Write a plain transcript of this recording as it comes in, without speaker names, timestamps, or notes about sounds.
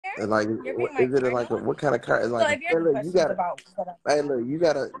Like, You're being my is it partner. like what kind of car? It's So like, if you hey, have look, you questions gotta, about hey, look, you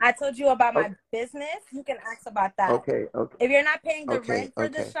gotta. I told you about my Okay, business, you can ask about that. okay, okay, If you're not paying the okay, rent for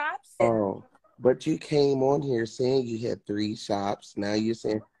the okay. shops, But you came on here saying you had 3 shops. Now you're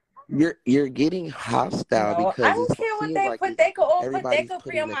saying you're getting hostile no, I because it don't care what seems they like put. They could all put. They everybody's could pre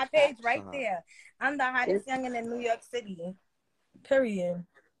putting on the my page caps right on. there. I'm the hottest It's, youngin in New York City. Period.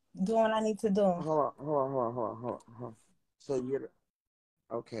 Doing what I need to do. hold on. So you're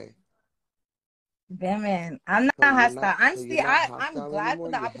okay. Bandman, I'm not hostile. So you're Honestly, not I'm hostile glad for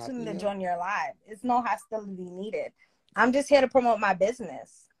anymore. the You're opportunity happy to now. join your live. It's no hostility needed. I'm just here to promote my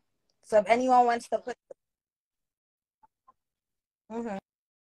business. So if anyone wants to put, mm-hmm.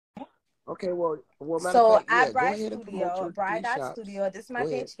 Okay, well, matter of So fact, at yeah, go Bride ahead and promote Studio, your 3 shops. Bride.studio, this is my Go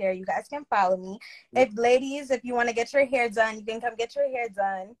ahead. page here. You guys can follow me. If ladies, if you want to get your hair done, you can come get your hair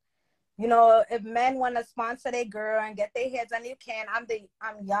done. You know, if men want to sponsor their girl and get their hair done, you can. I'm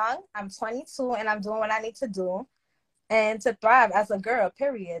young, I'm 22, and I'm doing what I need to do and to thrive as a girl,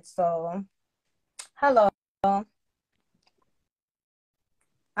 period. So hello. I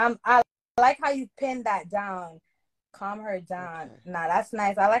like how you pinned that down. Calm her down. Okay. Nah, that's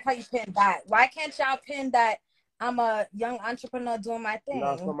nice. I like how you pinned that. Why can't y'all pin that I'm a young entrepreneur doing my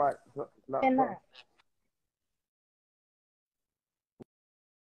No, thing? no, Pin that.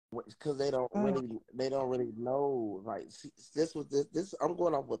 because they don't really know. Like, see, this. I'm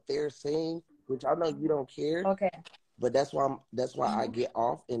going off what they're saying, which I know you don't care. Okay. But that's why I get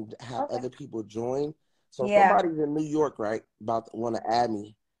off and have Okay. other people join. So Yeah. somebody's in New York, right? About to want to add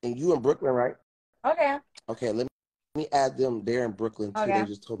me, and you in Brooklyn, right? Okay. Okay, let me add them. They're in Brooklyn too. Okay. They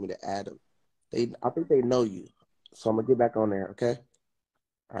just told me to add them. I think they know you, so I'm gonna get back on there. Okay,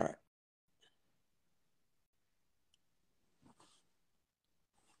 all right.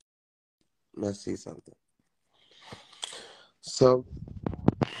 Let's see something. So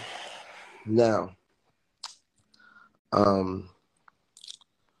now, um,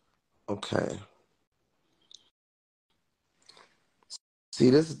 okay. See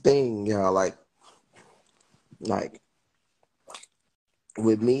this thing, y'all. Like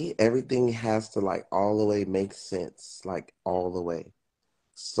with me, everything has to like all the way make sense, like all the way.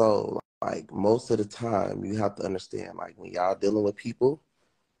 So, like, most of the time, you have to understand, like, when y'all dealing with people,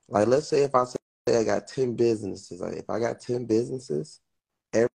 like, let's say if I say I got 10 businesses, like, if I got 10 businesses,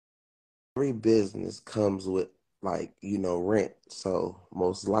 every business comes with, like, rent. So,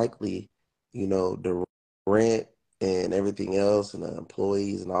 most likely, the rent and everything else and the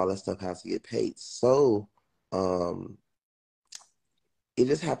employees and all that stuff has to get paid. So, um, it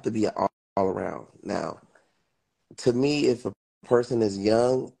just have to be all around. Now, to me, if a person is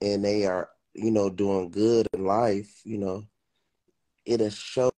young and they are, doing good in life, it'll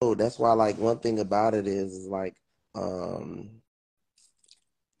show. That's why, like, one thing about it is like, um,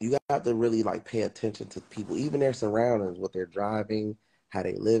 you have to really like pay attention to people, even their surroundings, what they're driving, how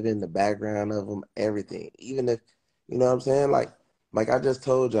they live in, the background of them, everything. Even if, you know what I'm saying? Like I just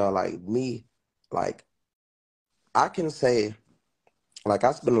told y'all, like me, like I can say, like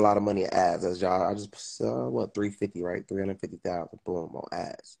I spend a lot of money on ads as y'all. I just what 350, right? 350,000, boom, on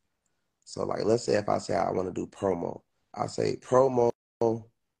ads. So like, let's say if I say I want to do promo, I say promo,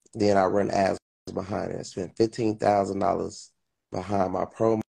 then I run ads behind it. I spend $15,000 behind my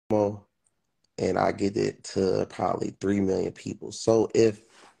promo, and I get it to probably 3 million people. So if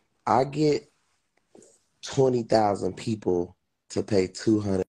I get 20,000 people to pay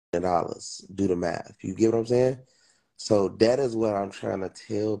 $200, do the math. You get what I'm saying? So that is what I'm trying to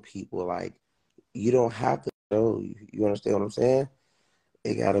tell people. Like, you don't have to show. You understand what I'm saying?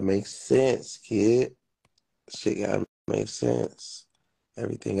 It gotta make sense, kid. Shit gotta make sense.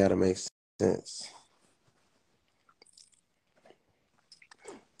 Everything gotta make sense.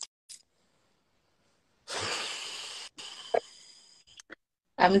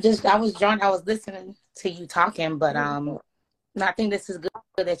 I was listening to you talking, but I think this is good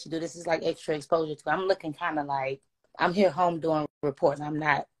that you do. This is like extra exposure to. I'm looking kind of like I'm here home doing reports. I'm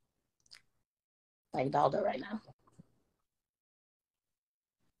not like dolled up right now.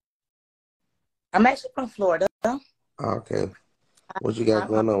 I'm actually from Florida. Okay. What you got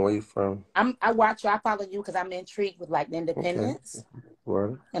going on? Where you from? I watch you. I follow you because I'm intrigued with like the Okay. independence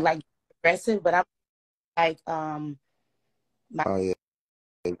Florida. and like progressive. But I'm like Oh yeah.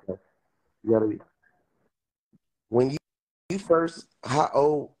 You gotta be. When you first, how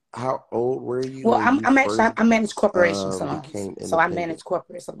old were you well, when you I'm actually first I manage corporation salons, became so I independent? manage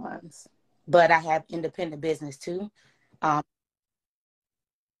corporate salons, but I have independent business too. Um,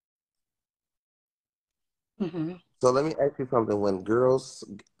 mhm. So let me ask you something. When girls,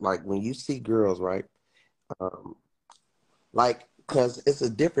 like when you see girls, right? Um, like because it's a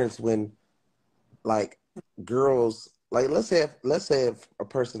difference when like girls, like let's say if a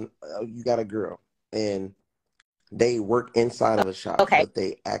person, you got a girl and they work inside of a shop, Okay. but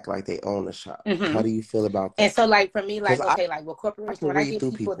they act like they own a shop. Mm-hmm. How do you feel about And that? so, like, for me, Because like, okay, like, with I corporation, can when I read get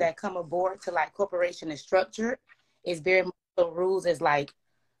through people people. that come aboard to, like, corporation is structured, it's very much the rules is, like,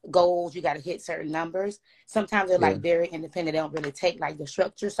 goals, you got to hit certain numbers. Sometimes they're, Yeah. like, very independent. They don't really take, like, the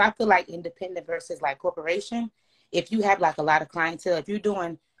structure. So I feel like independent versus, like, corporation, if you have, like, a lot of clientele, if you're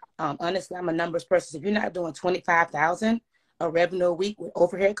doing, honestly, I'm a numbers person. If you're not doing 25,000 a revenue a week with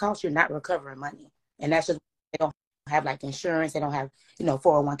overhead costs, you're not recovering money. And that's just, they don't have, like, insurance. They don't have,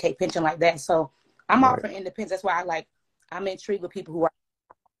 401k pension like that. So I'm all Right. for independence. That's why I'm intrigued with people who are.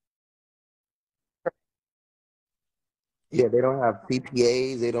 Yeah, they don't have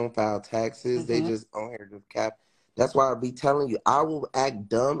CPAs, they don't file taxes, they Mm-hmm. just on here just cap. That's why I be telling you, I will act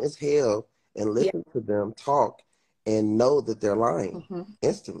dumb as hell and Yeah. listen to them talk and know that they're lying Mm-hmm.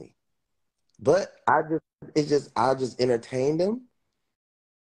 instantly. But I just entertain them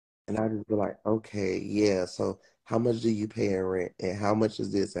and I just be like, okay, yeah, so how much do you pay in rent and how much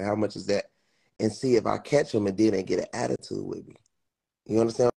is this and how much is that? And see if I catch them and then they get an attitude with me. You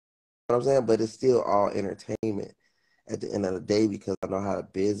understand what I'm saying? But it's still all entertainment at the end of the day because I know how the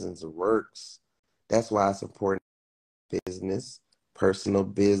business works. That's why it's important business, personal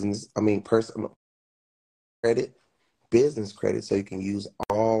business. I mean, personal credit, business credit, so you can use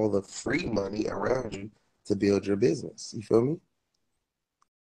all the free money around you to build your business. You feel me?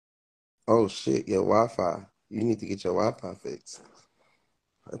 Oh shit, your Wi-Fi. You need to get your Wi-Fi fixed.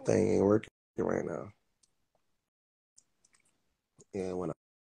 That thing ain't working right now. Yeah, it went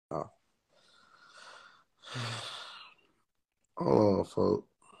off. Hold on, folks.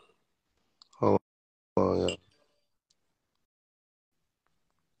 Hold on, yeah.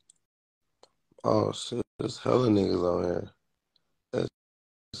 Oh shit, there's hella niggas on here. There's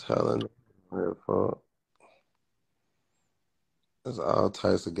hella niggas on here, folks. There's all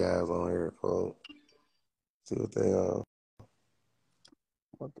types of guys on here, folks. See what they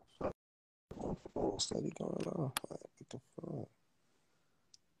what the fuck? What's steady going on? Like, what the fuck?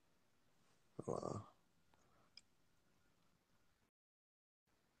 Wow.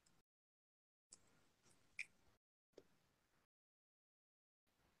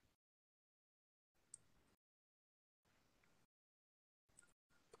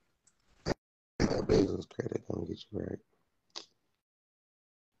 That business credit gonna get you right.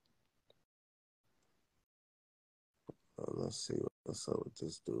 Let's see what's up with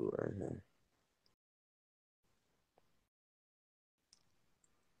this dude right here.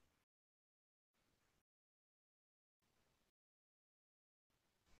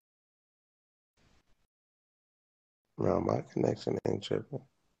 No, my connection ain't tripping.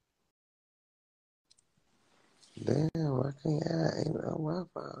 Damn, I can't add. Ain't no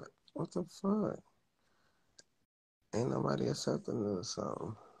Wi-Fi. What the fuck? Ain't nobody accepting this or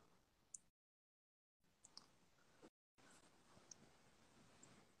something.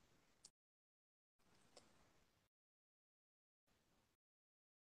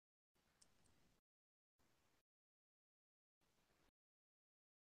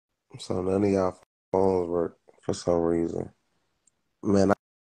 So none of y'all phones work for some reason. Man,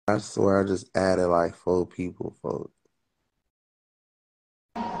 I swear I just added like 4 people, folks.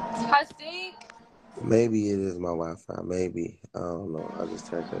 I think. Maybe it is my Wi-Fi. Maybe. I don't know. I just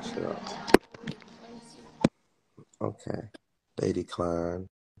turned that shit off. Okay. They declined.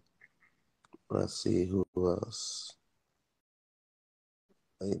 Let's see who else.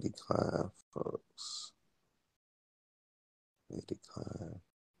 They declined, folks. They declined.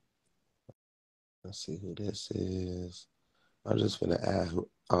 Let's see who this is. I'm just gonna add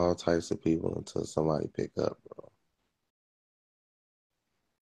all types of people until somebody pick up, bro.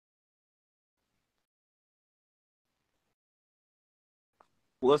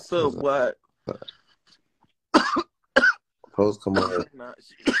 What's up, boy? Folks, come on.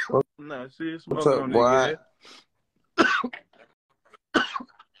 Nah, shit, What's smoking up, on boy? that gas.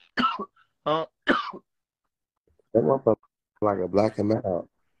 Huh? That motherfucker like a black and out.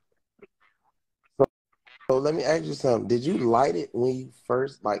 So let me ask you something. Did you light it when you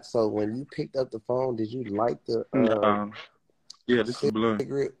first so when you picked up the phone, did you light the Nah. Yeah, this is blunt.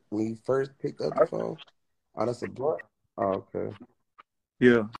 cigarette when you first picked up the phone? Oh, that's a blunt. Oh, okay.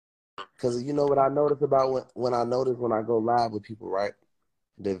 Yeah. Because you know what I noticed about when I go live with people, right?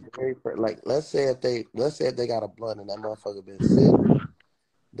 The very first, let's say if they got a blunt and that motherfucker been sitting,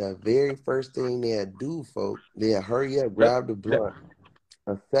 the very first thing they'll do, folks, they'll hurry up, That, grab the that, blunt,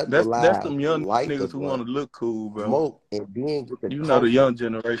 accept the that's live, them young light the niggas who want blunt, to look cool, bro. smoke, and then get the You know the coffee. young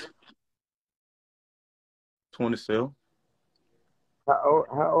generation. 27.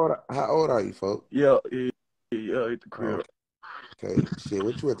 How old are you, folks? Yeah, at the Oh, crib. okay. Shit,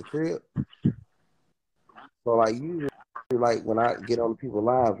 what you at the crib? So like usually, like when I get on people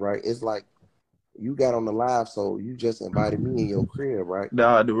lives, right? It's like you got on the live, so you just invited me in your crib, right?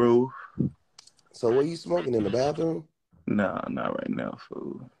 Nah, the roof. So what you smoking in the bathroom? Nah, not right now,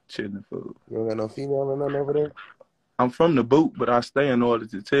 fool. Chilling, fool. You don't got no female or nothing over there? I'm from the boot, but I stay in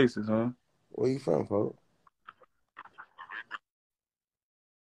Arlington, Texas, huh? Where you from, folks?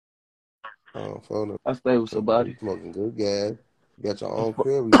 Folks, I stay with you somebody. smoking good gas. You got your own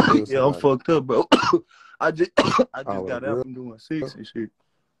crib, or you stay with Yeah, I'm somebody? fucked up, bro. I just I Oh, just with a got out girl? from doing 6 and shit.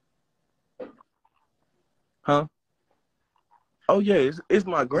 Huh? Oh yeah, it's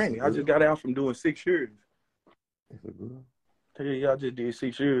my It's a granny. I just girl. got out from doing 6 years. It's a girl. Yeah, I just did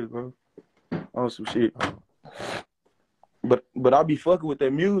 6 years, bro. On some shit. Oh, But I be fucking with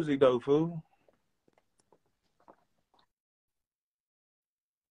that music though, fool.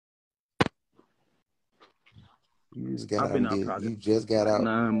 you just got I've out been and out did. probably You just got like out.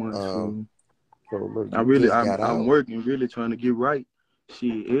 9 months, fool. So look, you just got I'm out. working, really trying to get right.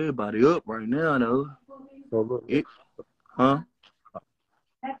 Shit, everybody up right now though. So look, It, huh?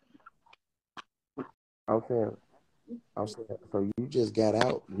 I'm saying, so you just got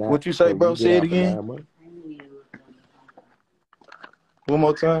out. Not What you say, so bro? you been Say it out for again. 9 months. One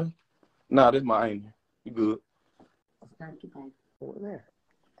more time. Nah, this my aim. You good? What that?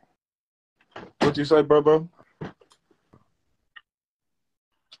 What you say, bro?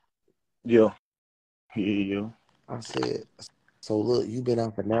 Yeah. Yeah. I said, so look, you been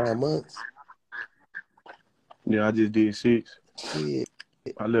out for 9 months. Yeah, I just did 6. Shit,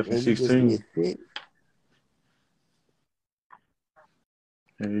 I left in and you just 16. did 6.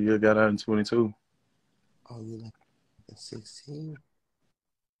 And you got out in 22. Oh, you like 16,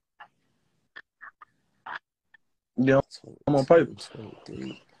 Yeah, I'm on 22, papers.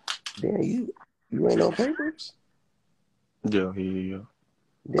 23. Damn, you ain't no papers. Yeah. Damn,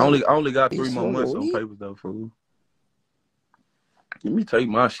 I only got you 3 more smoking months on weed? papers though, fool. Let me take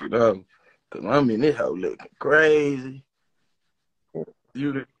my shit out. Cause I'm in this hoe looking crazy.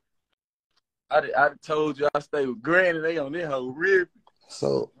 You I told you I stay with Granny. They on this hoe rip.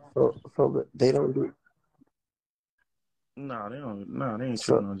 So they don't do. Nah, they don't. Nah, they ain't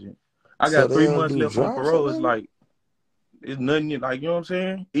tripping So on shit. I so got they 3 don't months do left on drops or parole. It's nothing. like it's nothing. Like you know what I'm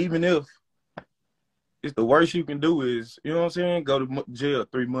saying. Even if it's the worst you can do is you know what I'm saying. Go to jail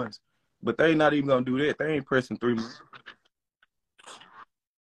 3 months. But they not even gonna do that. They ain't pressing 3 months.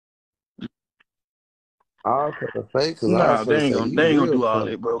 I was gonna say because I was Nah, gonna say you they ain't gonna real do all tough.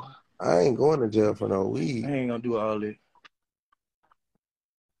 that, bro. I ain't going to jail for no They weed. ain't gonna do all that.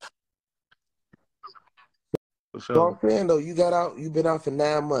 For So sure. I'm saying though, you got out. You been out for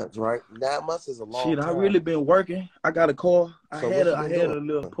 9 months, right? 9 months is a long Shit, I time. really been working. I got a car. So what you I been had doing? a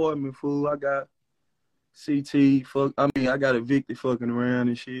little apartment, fool. I got CT. I got evicted fucking around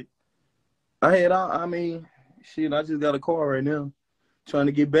and shit. Shit. I just got a car right now. Trying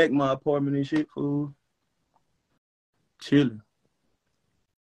to get back my apartment and shit, fool. Chilling.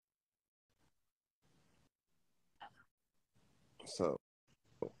 So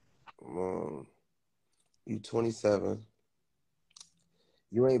you 27.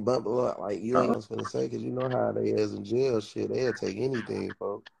 You ain't bumping up like you ain't gonna say because you know how they is in jail. Shit, they'll take anything,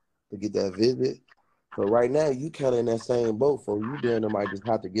 folks, to get that visit. So right now you kind of in that same boat, folks. You damn near might just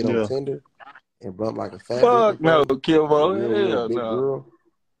have to get on Yeah. Tinder and bump like a fat bitch, Fuck no, folks. If Kevo. you're a real Hell big no. girl,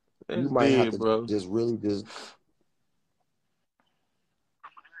 you That's might have dead, to bro. just really just.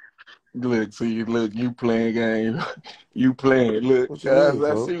 Look, see, look, you playing game. You playing. Look, What you mean,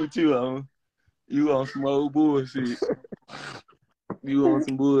 I folks? see what you on. You on some old bullshit. You on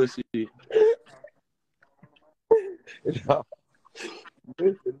some bullshit.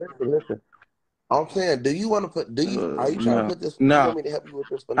 Listen. I'm saying, do you want to put? Are you trying to No. put this? You Nah. want me to help you with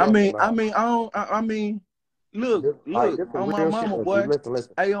this finesse or not? I mean, look, This some on my real shit. mama, Though, G. boy.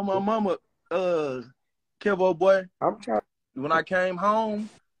 Listen. Hey, on my mama, Kevo, boy. I'm trying. When I came home,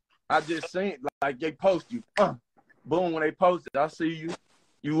 I just seen like they post you. Boom, when they posted, I see you.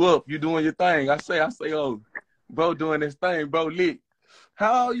 You up, you doing your thing. I say, oh, bro doing this thing, bro lit.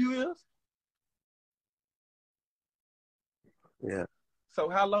 How old you is? Yeah, So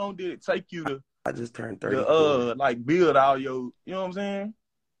how long did it take you I just turned 34. like build all your, you know what I'm saying?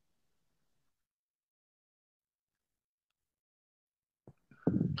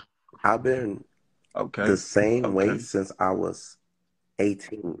 I've been the Okay. same Okay. weight since I was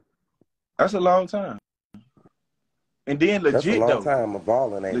 18. That's a long time. And then That's a legit long though. time of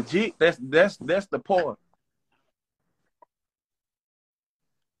balling, ain't it? Legit, that's the part.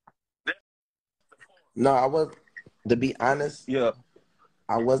 No, I was. To be honest, Yeah.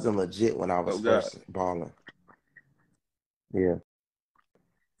 I wasn't legit when I Oh was God. first balling. Yeah,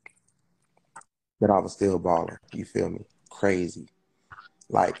 but I was still balling. You feel me? Crazy.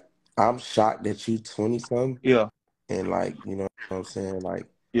 Like I'm shocked that you 20 something Yeah. and like you know what I'm saying. Like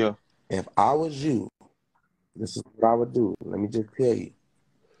Yeah. if I was you, this is what I would do. Let me just tell you.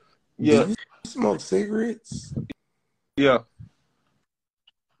 Do Yeah. you smoke cigarettes? Yeah.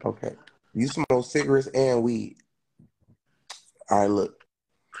 Okay. You smoke cigarettes and weed. All right, look.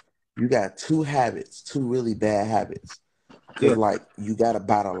 You got two habits, two really bad habits. Cause Yeah. like you got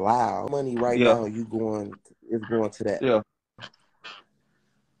about a loud money right Yeah. now. It's going to that. Yeah.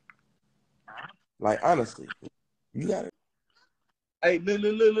 Like honestly, you got to Hey, do they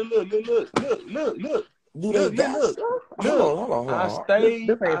got stuff. look. Hold I on. stay,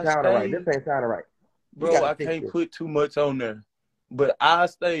 This ain't I sounding right. This stay, ain't sounding right. We got bro. to I fix can't this. put too much on there, but I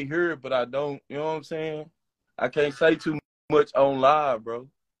stay here, but I don't. You know what I'm saying? I can't say too much on live, bro.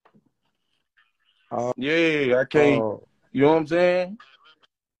 Oh, Yeah, I can't. oh, You know what I'm saying?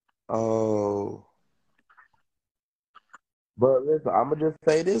 oh. But listen, I'm gonna just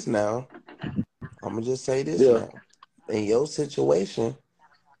say this now. Yeah, In your situation,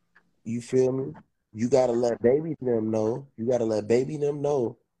 you feel me? You gotta let baby them know. You gotta let baby them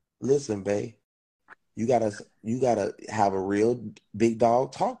know. Listen, babe. You gotta have a real big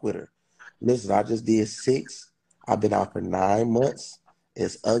dog talk with her. Listen, I just did 6. I've been out for 9 months.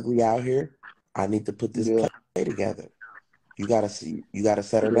 It's ugly out here. I need to put this yeah, play together. You gotta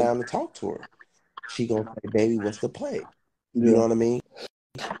set her yeah, down and talk to her. She gonna say, baby, what's the play? You know yeah. what I mean?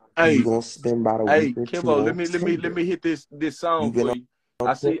 You Hey, gonna spend about a week hey, or two Kevo, let on me let me let Tinder. me hit this You song been for on you.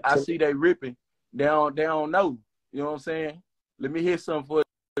 I Tinder? see they ripping. They don't know. You know what I'm saying? Let me hit something for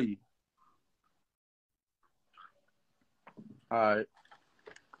you. All right.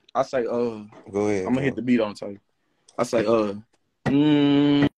 I say, Go I'm ahead, gonna hit King. the beat on tell you. I say, mm,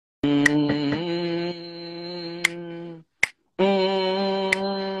 mm, mm,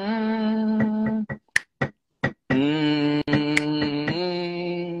 mm,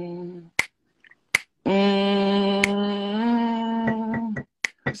 mm.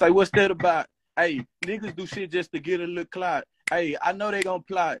 Say, what's that about? Hey, niggas do shit just to get a little clout. Hey, I know they gonna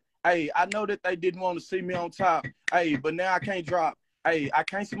plot. Hey, I know that they didn't want to see me on top. Hey, but now I can't drop. Hey, I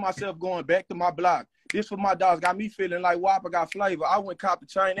can't see myself going back to my block. This for my dogs got me feeling like Whopper got flavor. I went cop the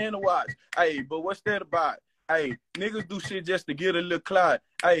chain and the watch. Hey, but what's that about? Hey, niggas do shit just to get a little clout.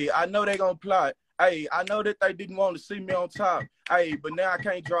 Hey, I know they gonna plot. Hey, I know that they didn't want to see me on top. Hey, but now I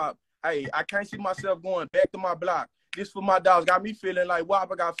can't drop. Hey, I can't see myself going back to my block. This for my dogs got me feeling like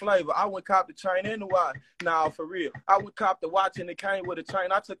Whopper got flavor. I went cop the chain and the watch. Nah, for real. I went cop the watch and it came with a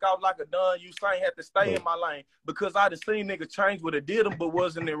chain. I took off like a done. Usain had to stay in my lane because I done seen niggas change what it did them, but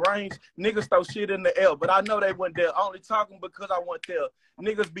wasn't in range. Niggas throw shit in the air, but I know they wasn't there. Only talking because I wasn't there.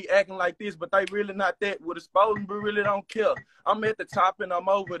 Niggas be acting like this, but they really not that. With a spoken, but really don't care. I'm at the top and I'm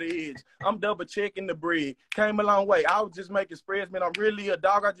over the edge. I'm double checking the bread. Came a long way. I was just making spreads, man. I'm really a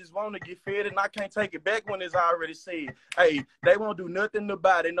dog. I just want to get fed and I can't take it back when it's already said. Hey, they won't do nothing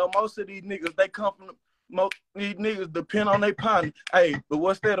about it. No, most of these niggas, they come from these niggas depend on their partner. Hey, but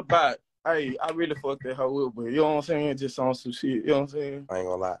what's that about? Hey, I really fucked that hoe up, but you know what I'm saying? Just on some shit. You know what I'm saying? I ain't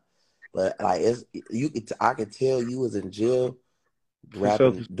gonna lie. But like I could tell you was in jail For sure.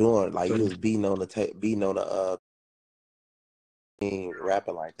 rapping, doing like you was beating on the thing,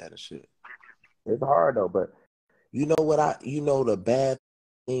 rapping like that and shit. It's hard though, but you know what the bad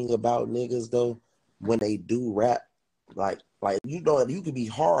thing about niggas though, when they do rap, like you could be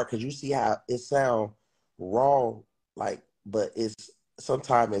hard because you see how it sound raw, like, but it's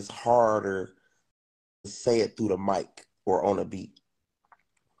sometimes it's harder to say it through the mic or on a beat.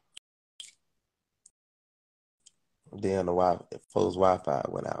 Then folks Wi-Fi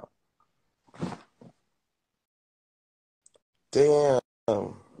went out. Damn,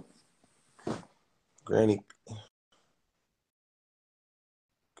 Granny,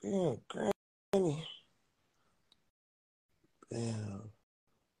 Granny, damn.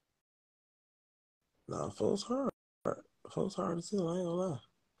 Nah, folks hard. Folks hard as hell. I ain't gonna lie.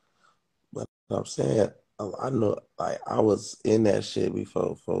 But I'm saying, I know, like I was in that shit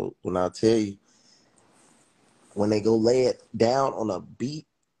before. Folks, when I tell you, when they go lay it down on a beat,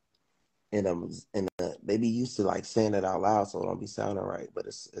 they be used to like saying it out loud, so it don't be sounding right. But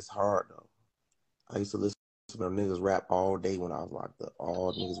it's hard though. I used to listen to them niggas rap all day when I was locked up.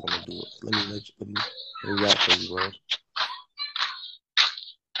 All niggas want to do it. Let me rap for you, bro.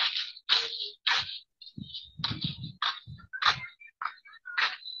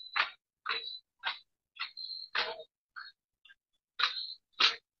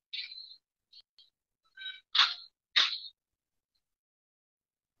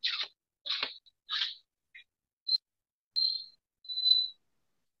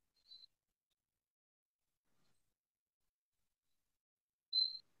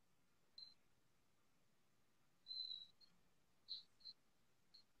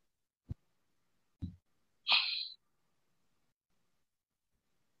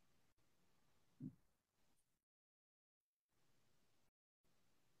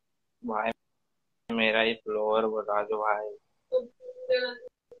 भाई मेरा ही flower बता दो भाई।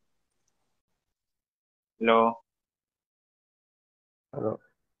 लो Hello.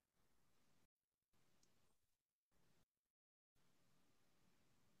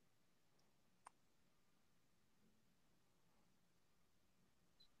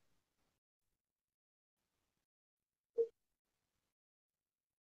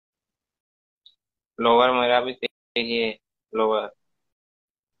 Flower मेरा भी चाहिए flower.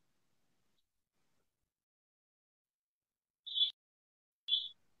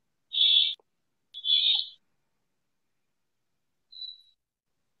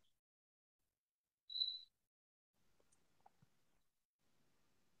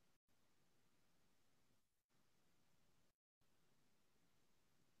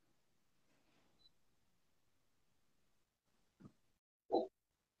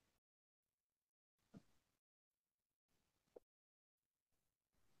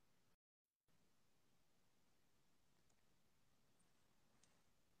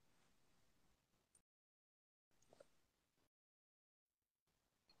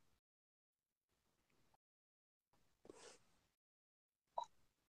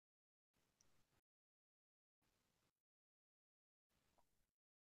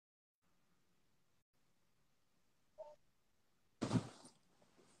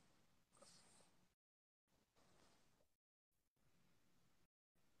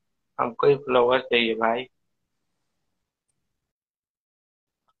 हमको ही flower चाहिए भाई,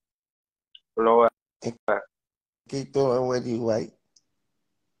 flower. And keep doing what you like.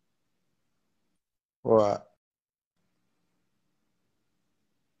 What?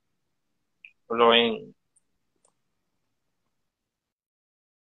 Flowing.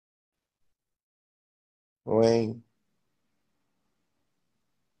 Wayne.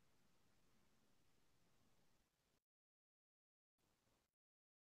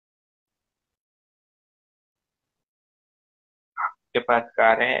 के पास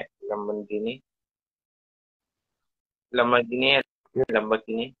कार है लंबरगिनी, लंबरगिनी है,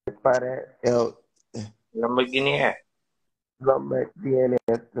 लंबरगिनी, By that. लंबरगिनी है, Let me get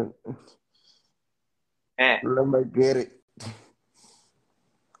it. है Let me get it.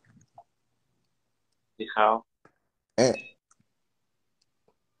 दिखाओ। Eh,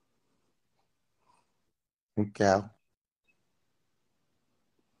 cow.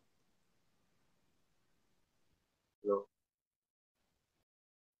 लो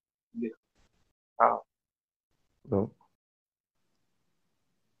दिखाओ। No.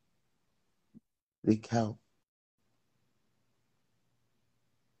 The cow.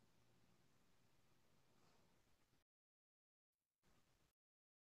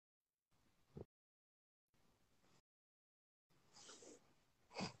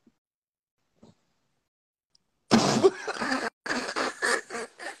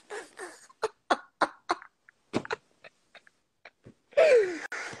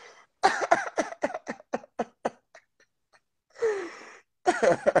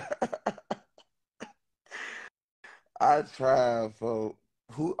 I tried, folks.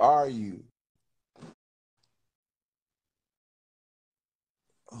 Who are you?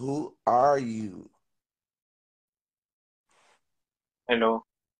 Who are you? Hello,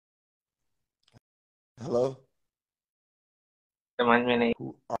 Hello? समझ में नहीं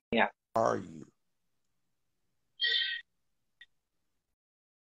Who आया। are you?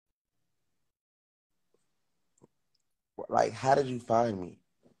 Like, how did you find me?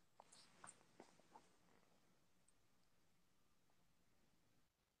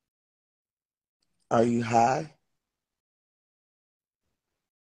 Are you high?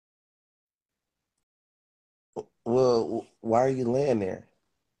 Well, why are you laying there?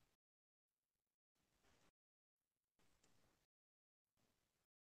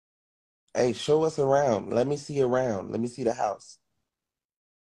 Hey, show us around. Let me see around. Let me see the house.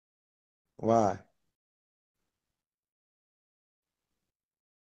 Why?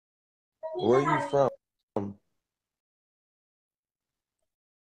 Where are you from?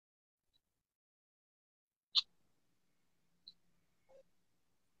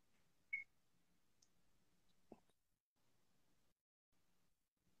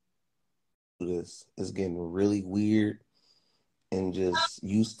 This is getting really weird, and just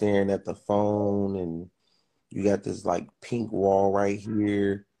you staring at the phone, and you got this like pink wall right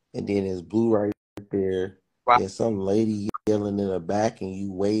here, and then it's blue right there, वाह, and some lady yelling in the back, and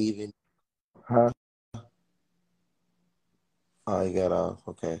you waving. Huh? Oh, you got off.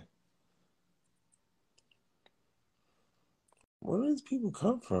 Okay. Where do these people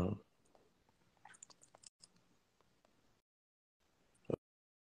come from?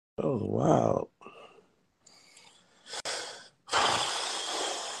 That was wild.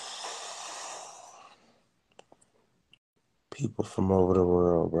 people from over the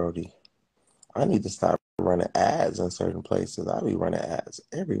world, Brody. I need to stop running ads in certain places. I be running ads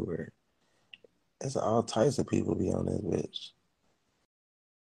everywhere. There's all types of people be on this bitch.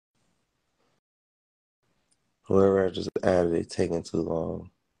 Whoever I just added it taking too long.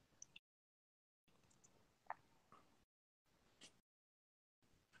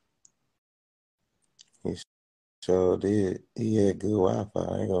 He sure did. He had good Wi-Fi.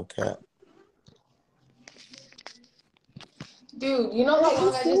 I ain't gonna cap. Dude, you know how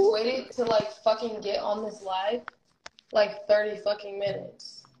long I just waited to like fucking get on this live? Like 30 fucking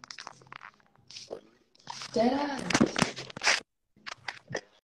minutes. Deadass.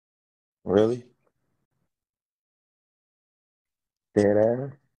 Really? Dead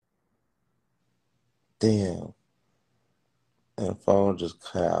ass? Damn. And the phone just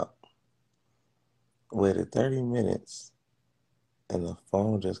cut out. Waited 30 minutes and the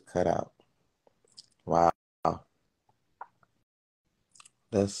phone just cut out. Wow.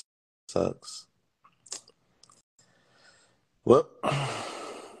 That sucks. Well,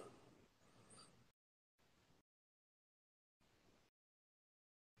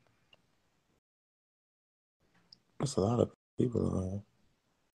 there's a lot of people on here.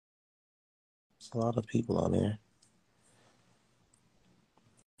 There's a lot of people on there.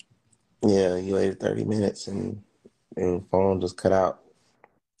 Yeah, you waited 30 minutes and the phone just cut out.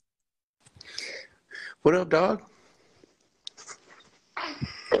 What up, dog?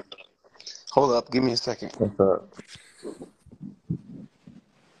 Hold up, give me a second. What's up?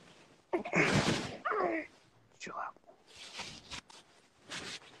 Chill out.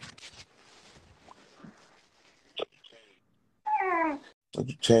 Are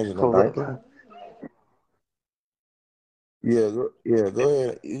you changing the Hold up. diaper? Yeah, go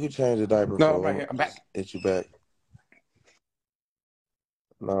ahead. You can change the diaper No, for I'm right them. here. I'm back. Hit you back.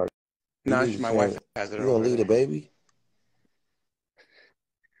 No, you No, need to my change wife it. has it You gonna over leave the there. baby?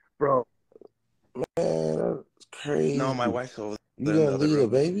 Bro. Man, that's No, my crazy. wife's over You there in gonna the other leave the room.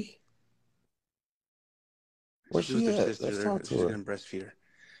 baby? Where's She's with she her at? Let's sister. talk to She's her. gonna breastfeed her.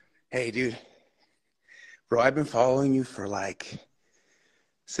 Hey, dude. Bro, I've been following you for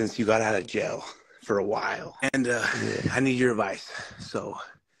since you got out of jail for a while. And Yeah. I need your advice. So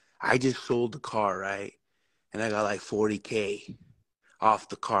I just sold the car, right? And I got like $40K off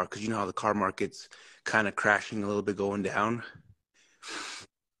the car because you know how the car market's kind of crashing a little bit, going down.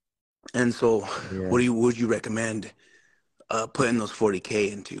 And so Yeah. what would you recommend putting those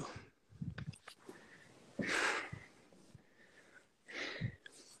 $40K into?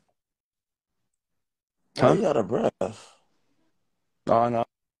 Oh, you out of breath. Oh, no.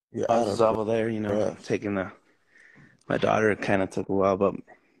 You're I out was of over there, breath. taking my daughter. It kind of took a while, but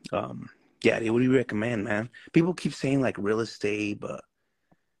yeah, dude, what do you recommend, man? People keep saying like real estate, but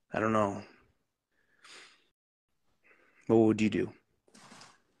I don't know. What would you do?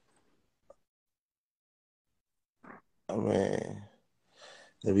 I mean,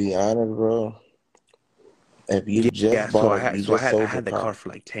 to be honest, bro, if you just So bought it, you just I sold the had the car car. for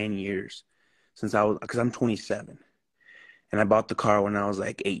like 10 years because I'm 27. And I bought the car when I was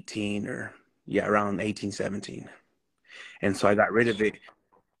like 18 around 18, 17. And so I got rid of it.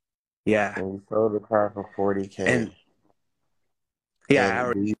 Yeah. And you sold the car for $40K. And yeah, I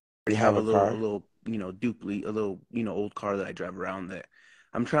And do you already have have a car? a little, old car that I drive around that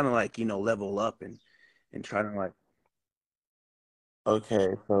I'm trying to level up and try to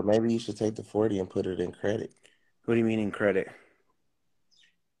Okay, so maybe you should take the 40 and put it in credit. what do you mean in credit?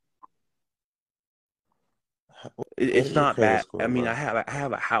 What It's is your not credit bad. I score, mean, bro? I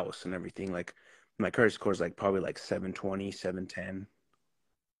have a house and everything. Like my credit score is like probably like 720, 710.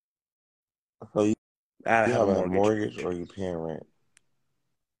 So you I have a have a mortgage. mortgage or you paying rent?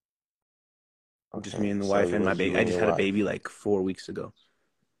 Just Okay, me and the so wife it and my was baby. you I and just your had a wife. baby like 4 weeks ago.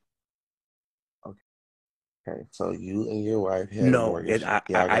 Okay, so you and your wife had a No, mortgage. Y'all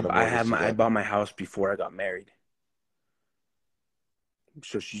got a mortgage I together. bought my house before I got married.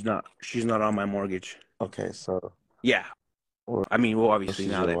 So she's not on my mortgage. Okay, so Yeah. well, I mean, well, obviously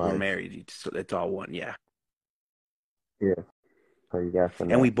she's now your that we're wife. married, it's all one. Yeah. Yeah, so you got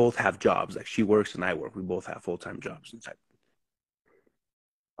And we finesse. both have jobs. Like she works and I work. We both have full-time jobs inside.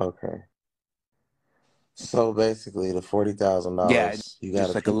 Okay. So basically, the Yeah, $40,000, you got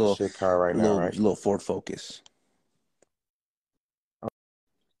just a like a piece of shit car right now, right? little Ford Focus.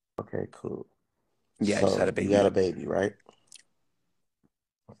 Okay, cool. Yeah, I just had a So you baby. got a Yep. baby, right?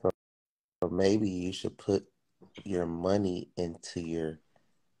 So maybe you should put your money into your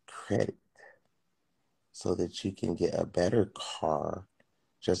credit so that you can get a better car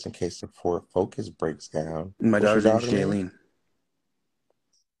just in case the Ford Focus breaks down. My What's your daughter's daughter's name? Shailene.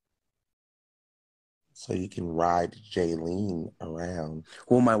 so you can ride Jaylene around.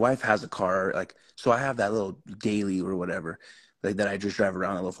 Well, my wife has a car, like, so I have that little daily or whatever, like that I just drive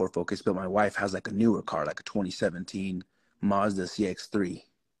around, a little Ford Focus. But my wife has like a newer car, like a 2017 Mazda CX-3.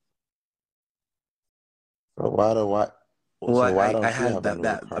 So why do why? Well, So why I don't you had have a that newer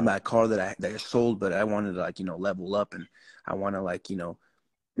that car? that car that I sold, but I wanted to, like, level up, and I want to, like,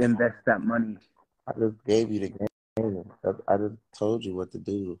 invest that money. I just gave you the game. I just told you what to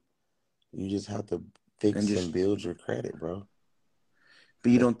do. You just have to And fix and just, build your credit, bro.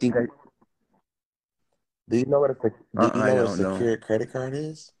 but you don't think I? Do you know what do you I know what a don't know. secured credit card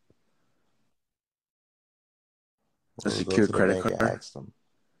is? A We'll go secured to the credit bank and card. ask them.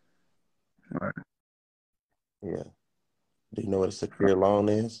 All right. Yeah. Do you know what a secured loan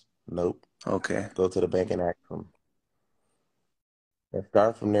is? Nope. Okay. Go to the bank and ask them. And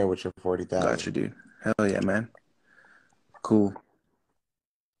start from there with your Gotcha, 40,000. dude. Hell yeah, man. Cool.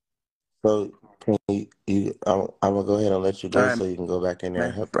 So can I'm gonna go ahead and let you All go right, so you can go back in there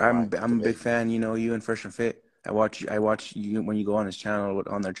and man. help your wife with the I'm a big baby. fan. You and Fresh and Fit. I watch you when you go on his channel,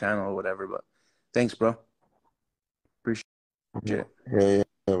 on their channel or whatever. But thanks, bro. Appreciate it. Hell yeah,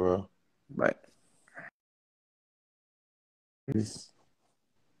 bro. Bye. Peace.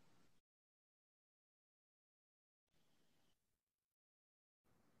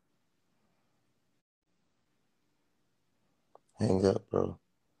 Hang up, bro.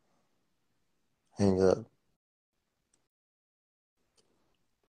 Hang up.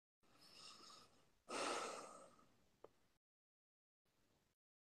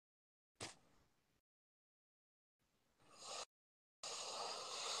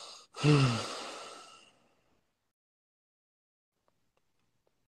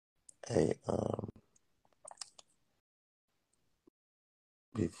 Hey,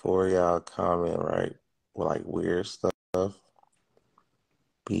 before y'all comment, right, with like weird stuff,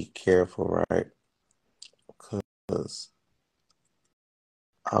 be careful, right? Because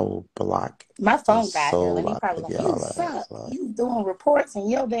I will block My the phone died, girl, and soul he out probably of like, you y'all suck. ass. Like, You doing reports and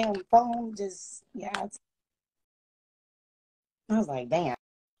your damn phone just, yeah. I was like, damn,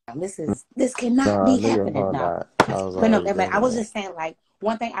 this cannot nah, be nigga, happening phone now. died. I was But no, already man, I thinking was that. just saying, like,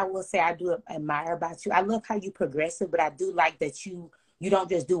 one thing I will say I do admire about you. I love how you progressive, but I do like that you don't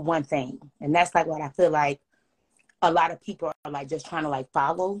just do one thing. And that's like what I feel like a lot of people are like just trying to like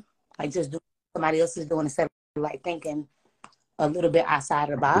follow, like just do what somebody else is doing instead of like thinking a little bit outside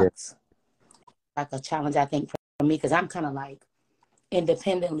of the Yeah, box. Like a challenge, I think, for me, because I'm kind of like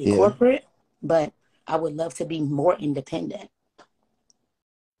independently yeah, corporate, but I would love to be more independent.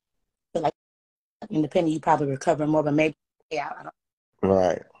 But like independent, you probably recover more, but maybe, yeah, I don't,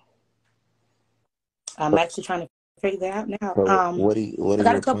 right. I'm actually trying to figure that out now. So what I are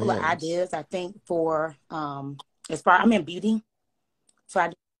got a your couple of plans? ideas, I think, for as far I'm in beauty, so I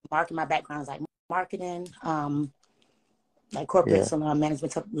do marketing. My background is like marketing, like corporate Yeah. salon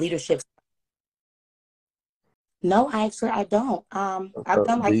management, leadership. No, I don't. I've So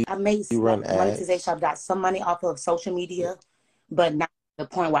done do like I made you like run monetization. ads? I've got some money off of social media, but not to the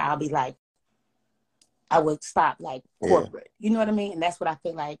point where I'll be like I would stop like Yeah. corporate. You know what I mean? And that's what I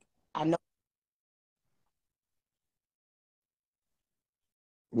feel like I know.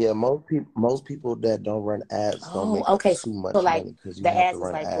 Yeah, most people that don't run ads don't Oh, make okay. too So much like money because you the have to ads is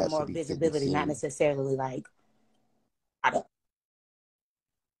run like for ads to more be taken visibility, not serious. necessarily like product.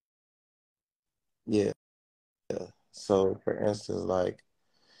 Yeah. So for instance, like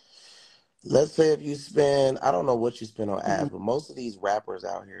let's say if you spend, I don't know what you spend on Mm-hmm. ads, but most of these rappers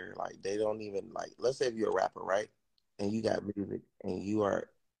out here, like they don't even like, let's say if you're a rapper, right? And you got music and if you are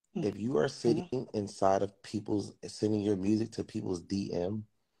Mm-hmm. sitting inside of sending your music to people's DM,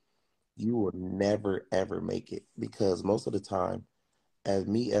 you will never ever make it because most of the time, as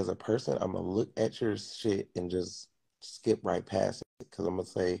me as a person, I'm gonna look at your shit and just skip right past it because I'm gonna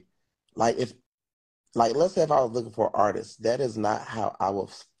say, like if like let's say if I was looking for artists, that is not how I would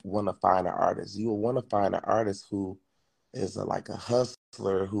want to find an artist. You will want to find an artist who is like a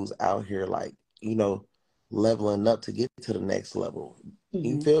hustler who's out here like leveling up to get to the next level.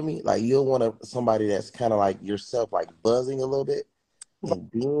 You Mm-hmm. feel me? Like you'll want somebody that's kind of like yourself, like buzzing a little bit, and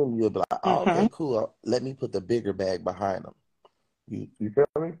then you'll be like, oh, Mm-hmm. okay, cool. Let me put the bigger bag behind them. You feel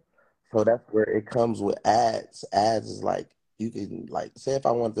me? So that's where it comes with ads. Ads is like you can like say if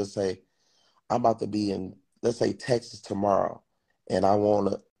I wanted to say I'm about to be in, let's say, Texas tomorrow, and I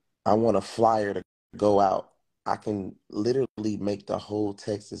want a flyer to go out. I can literally make the whole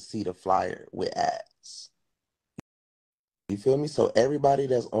Texas see the flyer with ads. You feel me? So everybody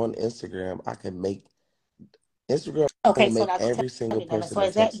that's on Instagram, Instagram Okay, will so make like every single targeting. person So in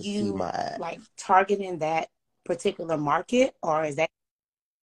is that Texas see you my ad. like targeting that particular market, or is that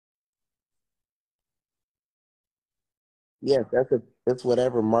Yes, it's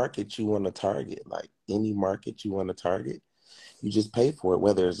whatever market you want to target. Like any market you want to target, you just pay for it,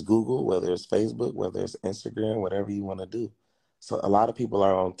 whether it's Google, whether it's Facebook, whether it's Instagram, whatever you want to do. So a lot of people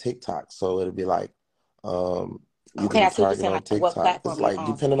are on TikTok, so it'll be like you can Okay, do I see what you're saying. targeting on Like what TikTok. It's platform you're like on.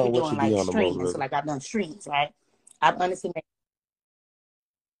 So depending you're on what doing you be like on the streaming. So algorithm. like I've done streams, right? I've honestly made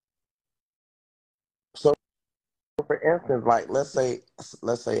So for instance, like let's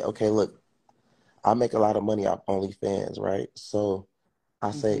say, okay, look, I make a lot of money off OnlyFans, right? So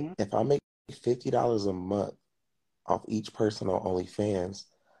I say mm-hmm. if I make $50 a month off each person on OnlyFans,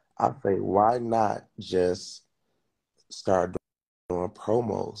 I say why not just start doing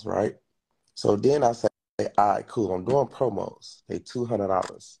promos, right? So then I say, all right, cool, I'm doing promos. They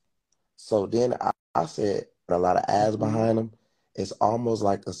 $200. So then I said a lot of ads Mm-hmm. behind them. It's almost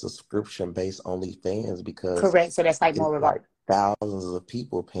like a subscription based OnlyFans because Correct. So that's like more it's regard. like thousands of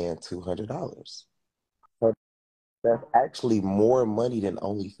people paying $200. So that's actually more money than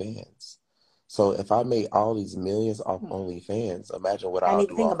OnlyFans. So if I made all these millions off OnlyFans, imagine what I didn't I'll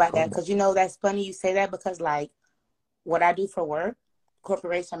even do think off about that promo. because that's funny you say that because like what I do for work,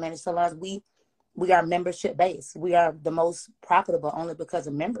 corporation managed salons, we are membership based. We are the most profitable only because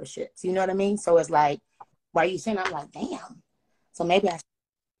of memberships. You know what I mean? So it's like, why are you saying? I'm like, damn. So maybe I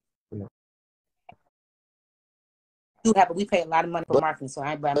do have, we pay a lot of money for But, marketing. So but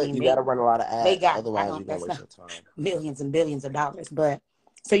I but mean, you got to run a lot of they ads, got, I otherwise you're don't, gonna that's waste not your time. millions and billions of dollars. But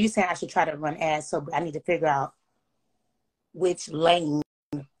so you're saying I should try to run ads. So I need to figure out which lane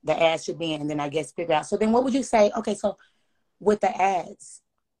the ads should be in, and then I guess figure out. So then what would you say? Okay, so with the ads,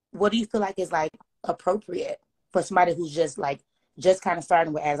 what do you feel like is like appropriate for somebody who's just like just kind of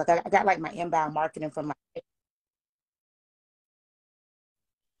starting with ads? Like I got like my inbound marketing from my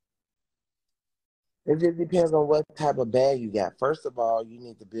It just depends on what type of bag you got. First of all, you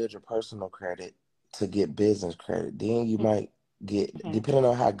need to build your personal credit to get business credit. Then you might get, mm-hmm. depending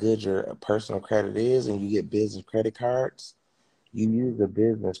on how good your personal credit is, and you get business credit cards, you use the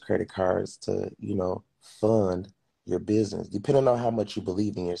business credit cards to, fund your business. Depending on how much you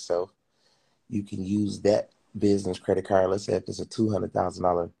believe in yourself, you can use that business credit card. Let's say if it's a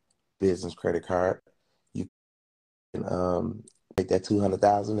 $200,000 business credit card, you can take that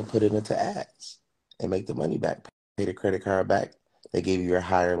 200,000 and put it into ads and make the money back. Pay the credit card back. They give you a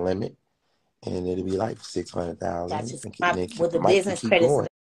higher limit, and it'll be like 600,000, Gotcha. So and then with the might can business keep credits, going.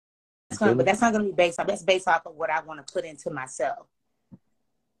 You but feel me? that's not going to be based off. That's based off of what I want to put into myself.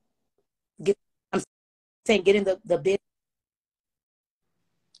 I'm saying getting the business.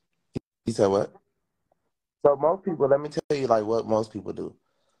 You said what? So most people, let me tell you like what most people do.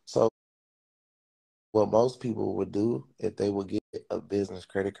 So what most people would do if they would get a business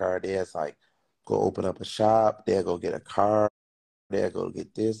credit card, they's like go open up a shop, they'll go get a car, they'll go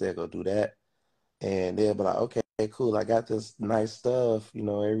get this, they'll go do that. And they'll be like, okay, cool, I got this nice stuff.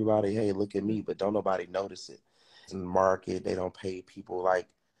 Everybody, hey, look at me, but don't nobody notice it. In the market, they don't pay people like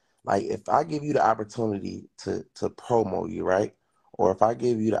if I give you the opportunity to promo you, right? Or if I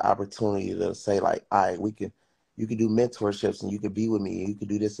give you the opportunity to say like, all right, you can do mentorships and you can be with me and you can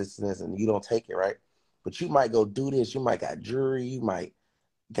do this, and you don't take it, right? But you might go do this, you might got jewelry, you might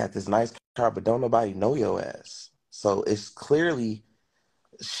got this nice car, but don't nobody know your ass. So it's clearly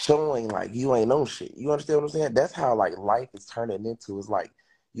showing like you ain't know shit. You understand what I'm saying? That's how like life is turning into. It's like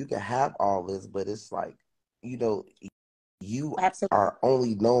you can have all this, but it's like, you know, you Absolutely are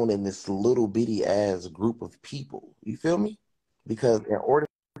only known in this little bitty ass group of people. You feel me? Because in order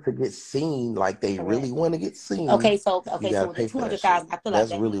to get seen like they correct. really want to get seen, Okay, so you so gotta with the pay for that 200,000, shit. I feel like That's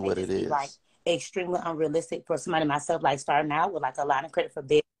that really may what it just be like is. extremely unrealistic for somebody myself, like starting out with like a line of credit for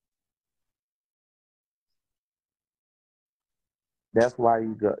big. That's why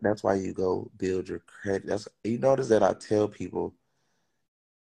you go build your credit. You notice that I tell people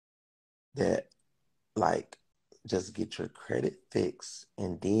that like just get your credit fixed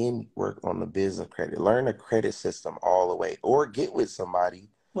and then work on the business credit. Learn the credit system all the way, or get with somebody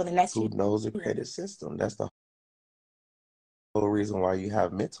Well, then that's who you. knows the credit system. That's the whole reason why you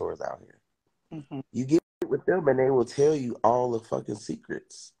have mentors out here. Mm-hmm. You get with them and they will tell you all the fucking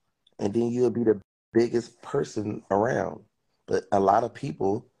secrets, and then you'll be the biggest person around. But a lot of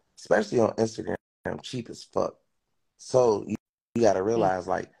people, especially on Instagram, cheap as fuck. So you got to realize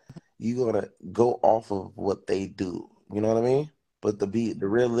like you're gonna go off of what they do. You know what I mean? But the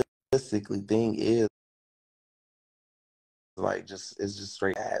realistically thing is like it's just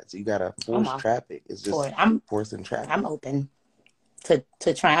straight ads. You gotta I'm force all traffic. It's for just it. I'm forcing I'm traffic. open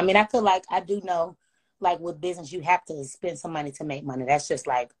to try. I mean, I feel like I do know, like with business, you have to spend some money to make money. That's just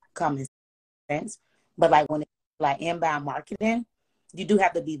like common sense. But like when it's like inbound marketing, you do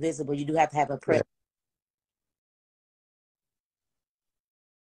have to be visible. You do have to have a Yeah. presence.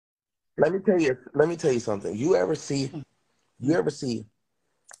 Let me tell you something. You ever see,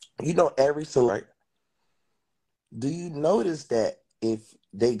 every celebrity, do you notice that if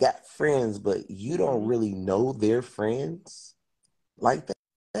they got friends, but you don't really know their friends like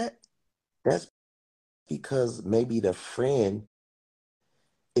that, that's because maybe the friend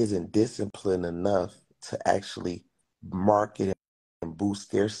isn't disciplined enough to actually market and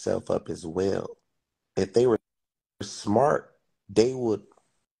boost their self up as well. If they were smart, they would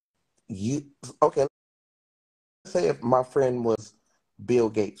you okay, let's say if my friend was Bill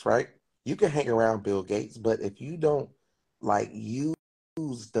Gates, right? You can hang around Bill Gates, but if you don't like use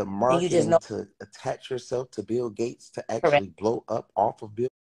the And you just know, marketing to attach yourself to Bill Gates to correct, actually blow up off of Bill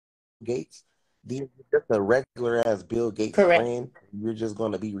Gates, then you're just a regular ass Bill Gates correct, friend. You're just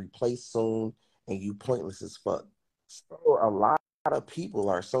gonna be replaced soon and you pointless as fuck. So a lot of people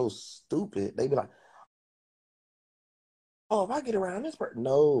are so stupid. They be like, oh, if I get around this person,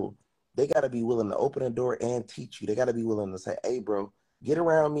 no, they got to be willing to open the door and teach you. They got to be willing to say, hey, bro, get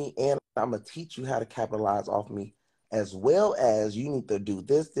around me and I'm going to teach you how to capitalize off me, as well as you need to do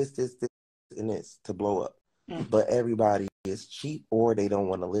this, and this to blow up. But everybody is cheap or they don't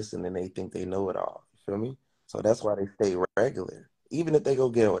want to listen and they think they know it all. You feel me? So that's why they stay regular. Even if they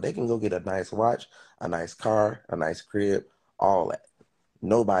can go get a nice watch, a nice car, a nice crib, all that.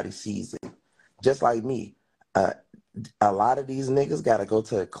 Nobody sees it. Just like me. Uh, a lot of these niggas gotta go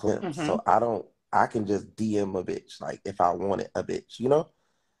to a clip, so I can just DM a bitch, like if I wanted a bitch, you know?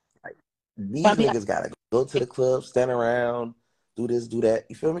 Like well, these I mean, niggas gotta go to the club, stand around, do this, do that,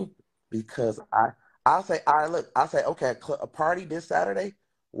 you feel me? Because I'll say, all right, look, I'll say, okay, a party this Saturday,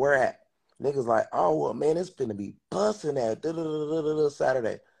 where at? Niggas like, oh well man, it's gonna be busting at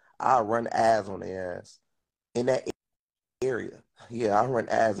Saturday. I'll run ads on their ass in that area. Yeah, I run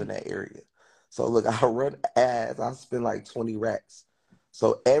ads in that area. So look, I run ads. I spend like 20 racks.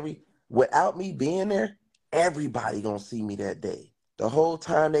 So without me being there, everybody gonna see me that day. The whole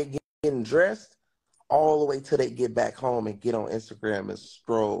time they getting dressed, all the way till they get back home and get on Instagram and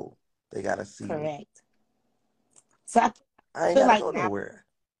scroll. They gotta see me. correct. So I I ain't feel gotta like go now, nowhere.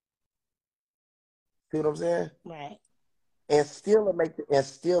 See what I'm saying? right. And still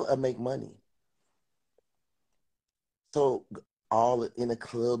make money. So all in the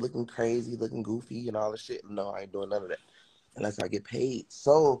club looking crazy, looking goofy and all the shit. No, I ain't doing none of that unless I get paid.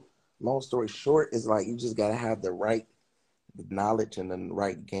 So long story short is like you just gotta have the right knowledge and the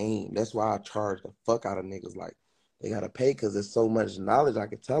right game. That's why I charge the fuck out of niggas. Like they gotta pay because there's so much knowledge I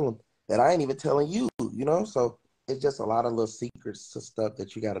could tell them that I ain't even telling you. You know, so it's just a lot of little secrets to stuff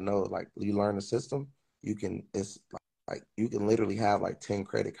that you gotta know. Like you learn the system, it's like you can literally have like 10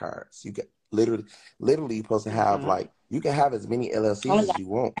 credit cards. You can literally you're supposed to have like you can have as many LLCs Only as got you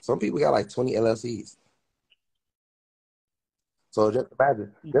want. Some people got like 20 LLCs. So just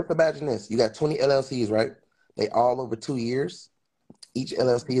imagine this. You got 20 LLCs, right? They all over 2 years. Each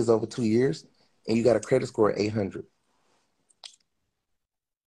LLC is over 2 years, and you got a credit score of 800.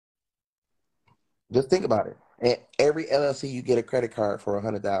 Just think about it. And every LLC, you get a credit card for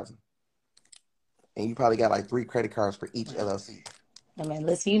 100,000, and you probably got like 3 credit cards for each LLC. I mean,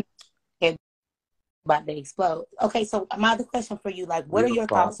 listen, you know, about to explode. Okay, so my other question for you, like, what are Real your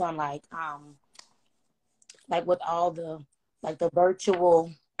talk. thoughts on like with all the like the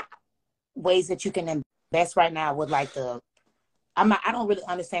virtual ways that you can invest right now with like I don't really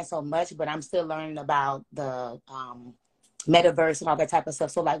understand so much, but I'm still learning about the metaverse and all that type of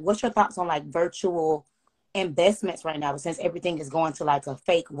stuff. So like, what's your thoughts on like virtual investments right now? But since everything is going to like a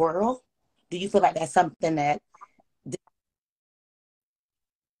fake world, do you feel like that's something that,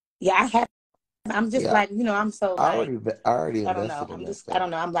 yeah, I'm just Yeah, like, I'm so I like, already, I already I don't know. invested in that I stuff. don't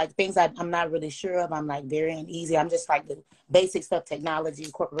know. I'm like things I'm not really sure of. I'm like very uneasy. I'm just like the basic stuff, technology,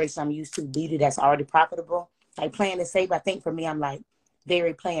 corporation I'm used to, beauty that's already profitable. Like playing it safe. I think for me, I'm like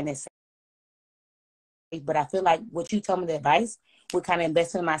very playing it safe. But I feel like what you told me the advice would kind of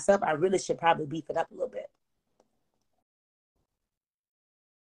invest in myself. I really should probably beef it up a little bit.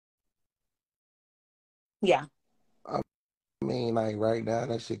 Yeah. I mean, like right now,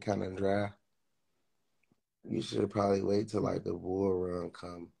 that shit kind of dry. You should probably wait till like the bull run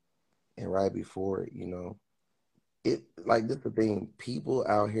come and right before it, it like this the thing. People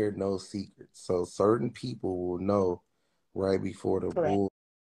out here know secrets, so certain people will know right before the Correct. bull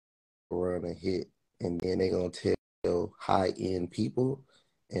run a hit, and then they're gonna tell high end people,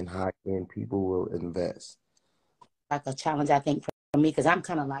 and high end people will invest. Like a challenge, I think, for me, because I'm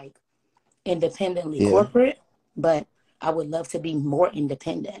kind of like independently Yeah, corporate, but I would love to be more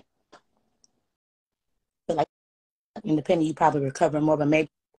independent. But like independent, you probably recover more, but maybe,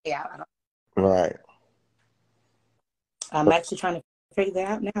 yeah, I don't, right. I'm actually trying to figure that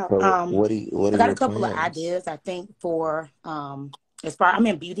out now. So what I are got a your couple of plans? ideas. I think for as far I'm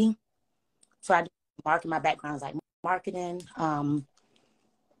in beauty, so I do market. My background is like marketing,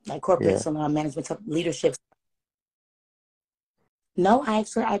 like corporate Yeah. salon management, leadership. No,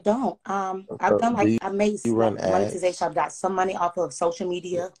 actually, I don't. I've So done do like I made you like run monetization. ads? I've got some money off of social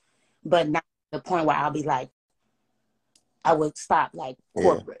media, but not to the point where I'll be like I would stop like Yeah.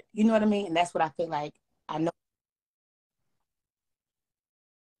 corporate. You know what I mean? And that's what I feel like I know.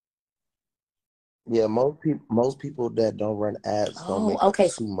 Yeah, most people that don't run ads don't Oh, make okay.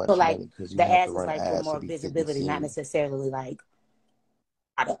 too So much like money because you the have to ads is run like for ads to more be to be visibility, not seen. necessarily like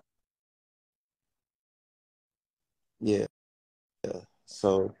product. Yeah.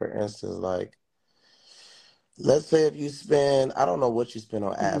 So for instance, like let's say if you spend, I don't know what you spend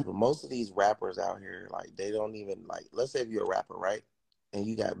on Mm-hmm. ads, but most of these rappers out here, like they don't even like. Let's say if you're a rapper, right, and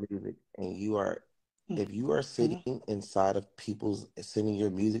you got music, and if you are Mm-hmm. sitting inside of people's, sending your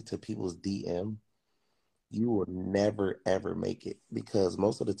music to people's DM, you will never ever make it because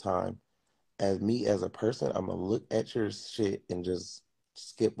most of the time, as a person, I'm gonna look at your shit and just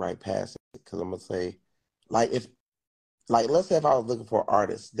skip right past it because I'm gonna say, like if like let's say if I was looking for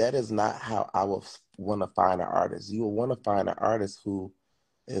artists, that is not how I would want to find an artist. You will want to find an artist who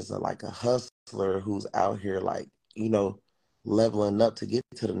is like a hustler who's out here like, you know, leveling up to get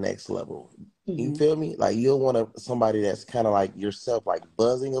to the next level. You Mm-hmm. feel me? Like you'll want somebody that's kind of like yourself, like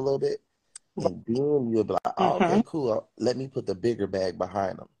buzzing a little bit, and then you'll be like, oh, Mm-hmm. okay, cool. Let me put the bigger bag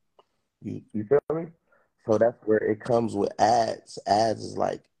behind them. You feel me? So that's where it comes with ads. Ads is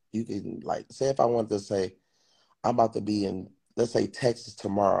like you can like say if I wanted to say I'm about to be in, let's say, Texas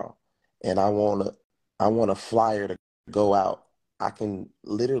tomorrow, and I want a flyer to go out. I can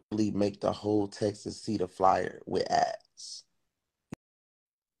literally make the whole Texas see the flyer with ads.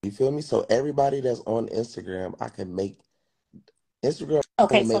 You feel me? So everybody that's on Instagram, I can make Instagram will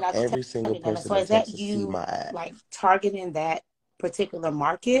Okay, so make like every tell single me then. person So in is that Texas see you my ad. like targeting that particular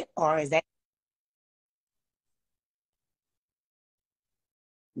market, or is that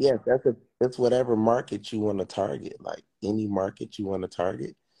Yes, it's whatever market you want to target. Like any market you want to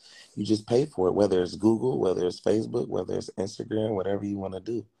target, you just pay for it, whether it's Google, whether it's Facebook, whether it's Instagram, whatever you want to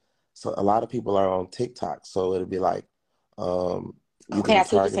do. So a lot of people are on TikTok. So it'll be like, you could okay? be I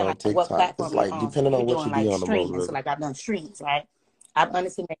see what you're targeting saying. on Like what TikTok. It's platform you're like on. So depending you're on what doing you be like on the streaming. So algorithm. like I've done streams, right? I've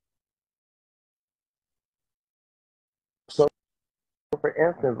honestly made, So for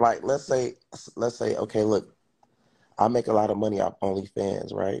instance, like let's say, okay, look, I make a lot of money off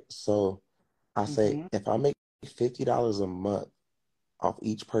OnlyFans, right? So I say mm-hmm. if I make $50 a month off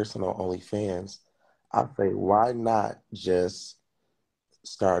each person on OnlyFans, I say why not just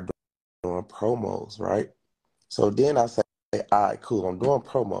start doing promos, right? So then I say, all right, cool. I'm doing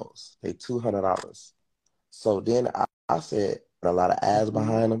promos. They $200. So then I said a lot of ads Mm-hmm.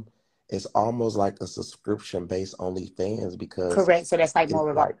 behind them. It's almost like a subscription based OnlyFans because Correct. So that's like more it's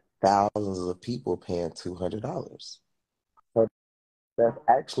revolving. like thousands of people paying $200. So that's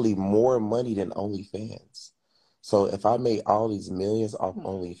actually more money than OnlyFans. So if I made all these millions off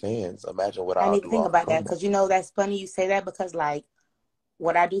OnlyFans, imagine what I I'll need to do think off about that promo. because you know that's funny you say that because like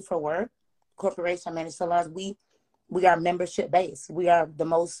what I do for work, corporation managed salons, we are membership based. We are the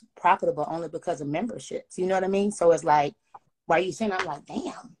most profitable only because of memberships. You know what I mean? So it's like, why are you saying? I'm like,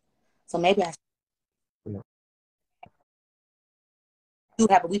 damn. So maybe I Yeah. do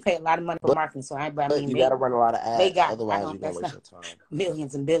have, but we pay a lot of money for But, marketing. So but I but mean, you got to run a lot of they ads. got. I Otherwise, don't. you're going to That's waste not your time.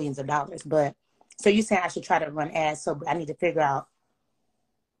 millions and billions of dollars. But so you saying I should try to run ads? So I need to figure out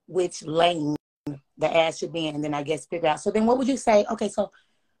which lane the ads should be in, and then I guess figure out. So then, what would you say? Okay, so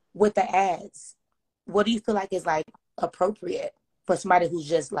with the ads, what do you feel like is like appropriate for somebody who's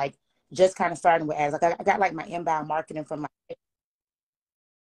just like just kind of starting with ads? Like I got like my inbound marketing from my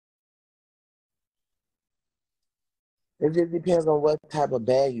It just depends on what type of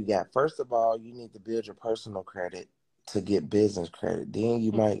bag you got. First of all, you need to build your personal credit to get business credit. Then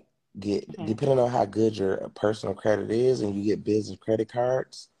you might get, mm-hmm. depending on how good your personal credit is, and you get business credit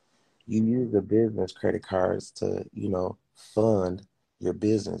cards, you use the business credit cards to, fund your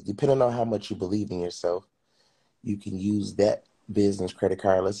business. Depending on how much you believe in yourself, you can use that business credit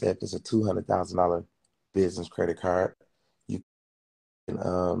card. Let's say if it's a $200,000 business credit card, you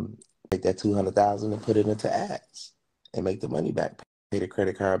can take that 200,000 and put it into ads and make the money back. Pay the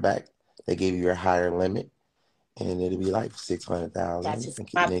credit card back. They gave you a higher limit, and it'll be like 600,000, Gotcha. and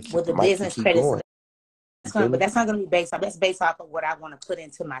My, then with the might can business keep credits, going. You that's feel gonna, but me? that's not gonna be based off. That's based off of what I want to put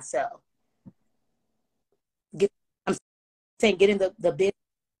into myself. I'm saying getting the bid.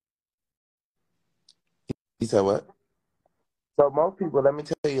 You said what? So most people, let me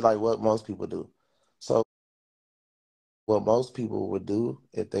tell you like what most people do. So what most people would do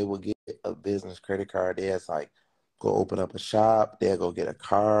if they would get a business credit card, they'll like go open up a shop, they'll go get a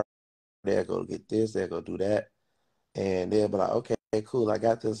car, they'll go get this, they'll go do that. And they'll be like, okay, cool, I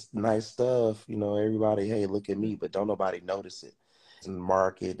got this nice stuff. You know, everybody, hey, look at me, but don't nobody notice it. In the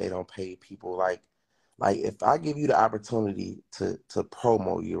market, they don't pay people like if I give you the opportunity to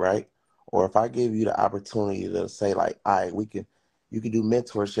promo you, right? Or if I give you the opportunity to say like, all right, you can do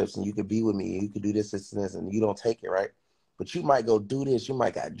mentorships and you can be with me and you can do this, and you don't take it, right? But you might go do this, you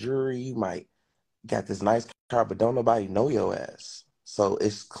might got jewelry, you might got this nice car, but don't nobody know your ass. So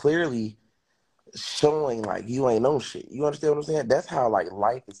it's clearly showing like you ain't no shit. You understand what I'm saying? That's how like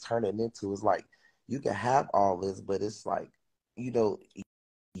life is turning into. It's like you can have all this, but it's like, you know,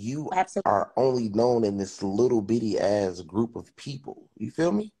 you Absolutely. are only known in this little bitty ass group of people. You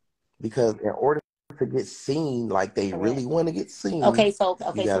feel me? Because in order to get seen like they really Correct. want to get seen, Okay, you so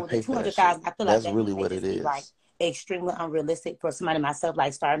gotta with the pay for that shit. 200,000, I feel like That's that really may what it just be like is. extremely unrealistic for somebody myself,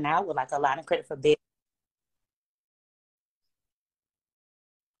 like starting out with like a line of credit for business.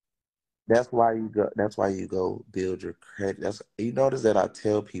 That's why you go. That's why you go build your credit. That's you notice that I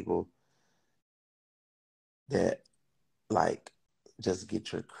tell people that like just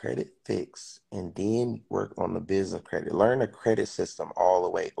get your credit fixed and then work on the business credit. Learn the credit system all the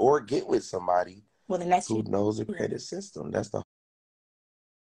way, or get with somebody Well, then that's who you. knows the credit system. That's the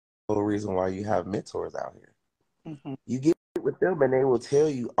whole reason why you have mentors out here. Mm-hmm. You get with them and they will tell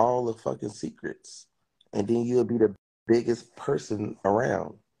you all the fucking secrets, and then you'll be the biggest person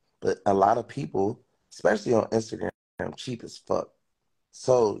around. But a lot of people, especially on Instagram, cheap as fuck.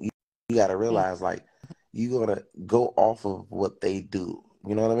 So you got to realize, like, you're gonna go off of what they do.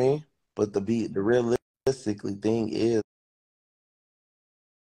 You know what I mean? But the realistically thing is,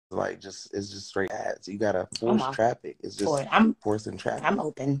 like, it's just straight ads. You gotta I'm force all traffic. It's for just it. forcing I'm traffic.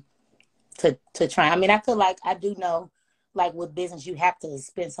 open to try. I mean, I feel like I do know, like with business, you have to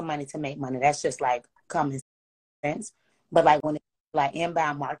spend some money to make money. That's just like common sense. But like when it's like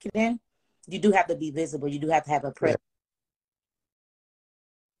inbound marketing, you do have to be visible. You do have to have a Yeah. presence.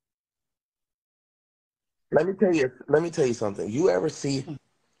 Let me tell you something. You ever see,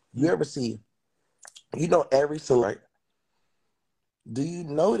 you know, every celebrity, right? Do you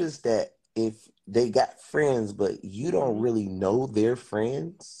notice that if they got friends, but you don't Mm-hmm. really know their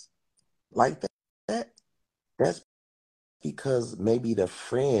friends like that? That's because maybe the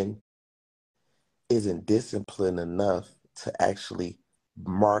friend isn't disciplined enough to actually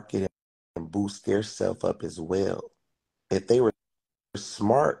market and boost their self up as well. If they were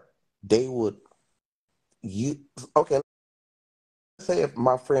smart, they would you okay, let's say if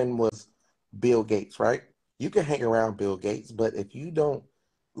my friend was Bill Gates, right? You can hang around Bill Gates, but if you don't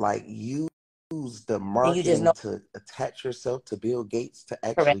like use the And you just know, marketing to attach yourself to Bill Gates to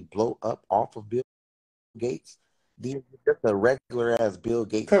correct, actually blow up off of Bill Gates, then you're just a regular ass Bill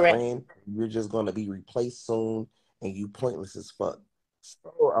Gates correct, friend. You're just gonna be replaced soon, and you pointless as fuck.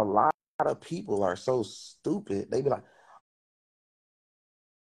 So a lot of people are so stupid. They be like,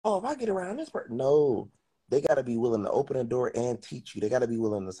 "Oh, if I get around this person," no, they got to be willing to open the door and teach you. They got to be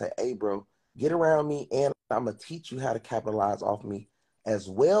willing to say, "Hey, bro, get around me, and I'm gonna teach you how to capitalize off me, as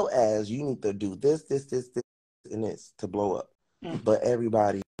well as you need to do this, and this to blow up." mm, But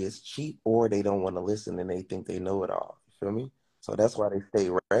everybody is cheap, or they don't want to listen, and they think they know it all. You feel me? So that's why they stay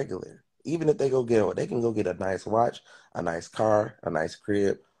regular. Even if they can go get a nice watch, a nice car, a nice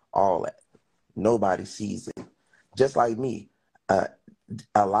crib, all that. Nobody sees it. Just like me. Uh,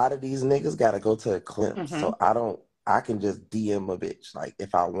 a lot of these niggas gotta go to a clinic. mm-hmm, So I can just DM a bitch, like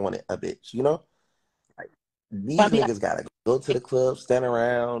if I wanted a bitch, you know? Like so these I'll be niggas gotta go to the club, stand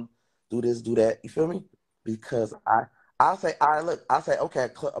around, do this, do that. You feel me? Because I'll say, all right, look, I'll say, okay,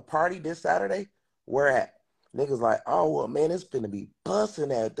 a party this Saturday, where at? Niggas like, oh well man, it's gonna be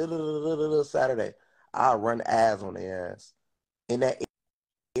busting at Saturday. I'll run ads on their ass in that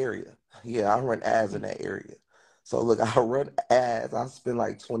area. Yeah, I run ads in like, that area. So look, I run ads. I spend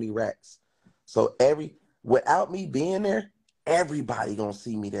like 20 racks. So without me being there, everybody gonna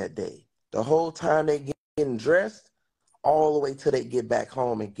see me that day. The whole time they getting dressed, all the way till they get back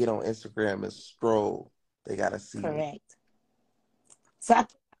home and get on Instagram and stroll. They gotta see me. correct. So I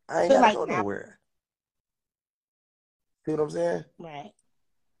I ain't feel gotta like go now, nowhere. See what I'm saying? right?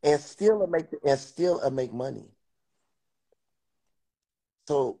 And still make money.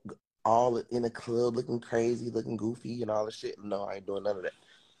 So all in the club looking crazy, looking goofy and all the shit. No, I ain't doing none of that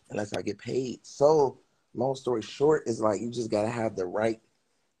unless I get paid. So long story short is like you just gotta have the right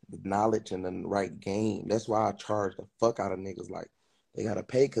knowledge and the right game. That's why I charge the fuck out of niggas. Like they gotta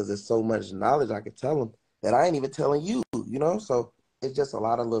pay because there's so much knowledge I can tell them that I ain't even telling you. You know, so it's just a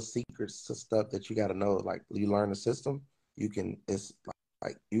lot of little secrets to stuff that you gotta know. Like you learn the system, it's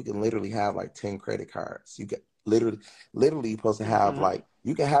like you can literally have like 10 credit cards. You can literally you're supposed to have like,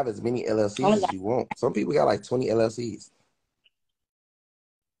 you can have as many LLCs as you want. Some people got like 20 LLCs.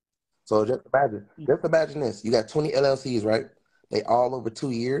 So just imagine this. You got 20 LLCs, right? They all over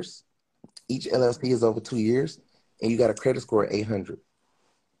 2 years. Each LLC is over 2 years, and you got a credit score of 800.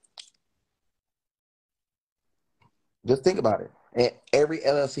 Just think about it. And every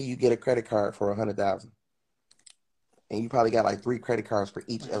LLC, you get a credit card for 100,000, and you probably got like 3 credit cards for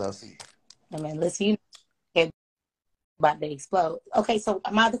each LLC. I mean, listen, you about to explode. Okay, so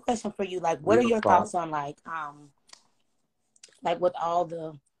my other question for you, like, what are your thoughts on like with all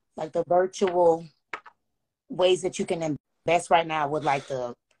the like the virtual ways that you can invest right now with like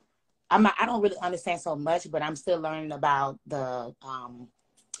I don't really understand so much, but I'm still learning about the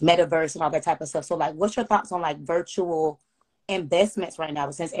metaverse and all that type of stuff. So like, what's your thoughts on like virtual investments right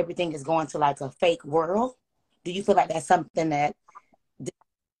now, since everything is going to like a fake world? Do you feel like that's something that,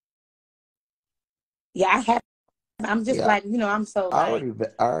 I'm just like, I'm so like,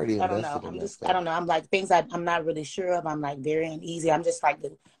 I already I don't know. invested in that stuff. I don't know. I'm like things I'm not really sure of. I'm like very uneasy. I'm just like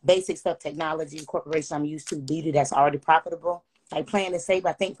the basic stuff, technology, corporation I'm used to, beauty that's already profitable. Like playing it safe.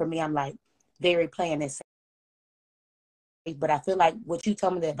 I think for me, I'm like very playing it safe. But I feel like what you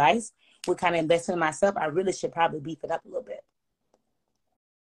told me, the advice, would kind of invest in myself. I really should probably beef it up a little bit.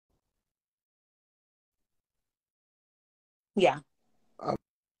 Yeah. I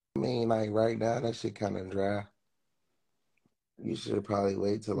mean, like right now, that shit kind of dry. You should probably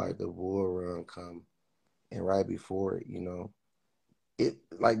wait till like the bull run come, and right before it, it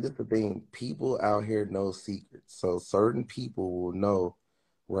like this the thing. People out here know secrets, so certain people will know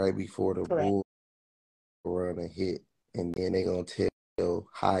right before the bull run a hit, and then they're gonna tell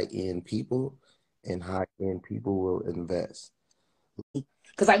high end people, and high end people will invest.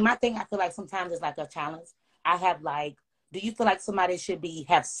 Because like my thing, I feel like sometimes it's like a challenge. I have like, do you feel like somebody should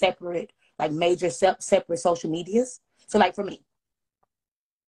have separate, like major separate social medias? So like for me.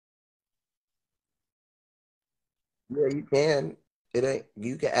 Yeah, you can.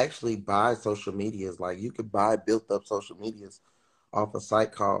 You can actually buy social medias. Like you could buy built up social medias off a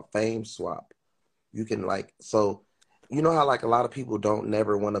site called Fame Swap. You can like, so you know how like a lot of people don't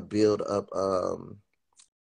never want to build up